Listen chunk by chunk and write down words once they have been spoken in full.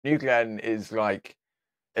New Glenn is like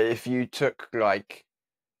if you took like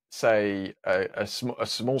say a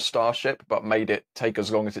small starship but made it take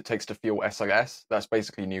as long as it takes to fuel SLS. That's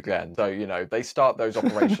basically New Glenn. So you know they start those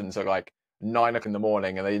operations at like 9 o'clock in the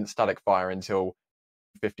morning, and they didn't static fire until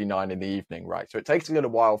 59 in the evening, right? So it takes a little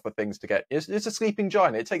while for things to get. It's a sleeping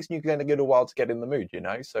giant. It takes New Glenn a little while to get in the mood, you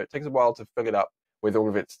know. So it takes a while to fill it up with all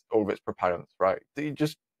of its propellants, right? It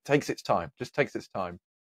just takes its time. Just takes its time.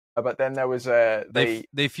 But then there was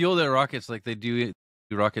they fuel their rockets like they do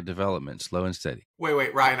rocket development, slow and steady.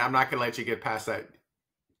 Wait, Ryan, I'm not going to let you get past that.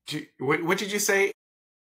 What did you say?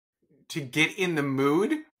 To get in the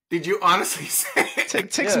mood? Did you honestly say it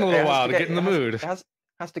takes them a little while to get in the mood. It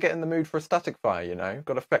has to get in the mood for a static fire, you know.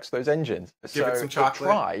 Got to flex those engines. Give it some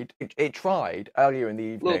chocolate. It tried earlier in the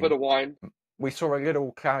evening. A little bit of wine. We saw a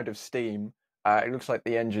little cloud of steam. It looks like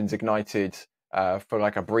the engines ignited for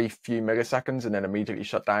like a brief few milliseconds and then immediately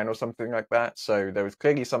shut down or something like that. So there was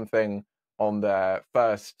clearly something on their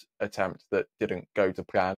first attempt that didn't go to plan.